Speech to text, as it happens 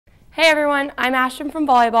Hey everyone, I'm Ashton from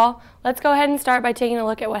volleyball. Let's go ahead and start by taking a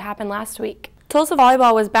look at what happened last week. Tulsa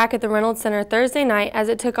volleyball was back at the Reynolds Center Thursday night as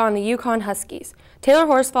it took on the UConn Huskies. Taylor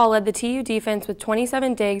Horsfall led the TU defense with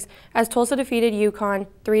 27 digs as Tulsa defeated UConn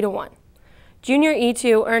 3-1. Junior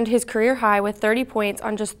E2 earned his career high with 30 points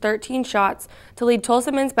on just 13 shots to lead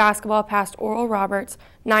Tulsa men's basketball past Oral Roberts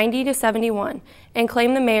 90-71 and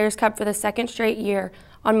claim the Mayor's Cup for the second straight year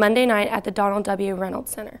on Monday night at the Donald W.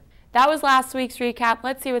 Reynolds Center. That was last week's recap.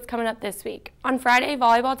 Let's see what's coming up this week. On Friday,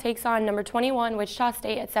 volleyball takes on number 21, Wichita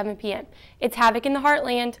State at 7 p.m. It's havoc in the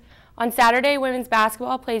Heartland. On Saturday, women's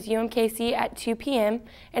basketball plays UMKC at 2 p.m.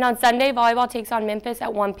 And on Sunday, volleyball takes on Memphis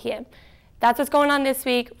at 1 p.m. That's what's going on this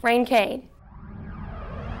week. Rain Cane.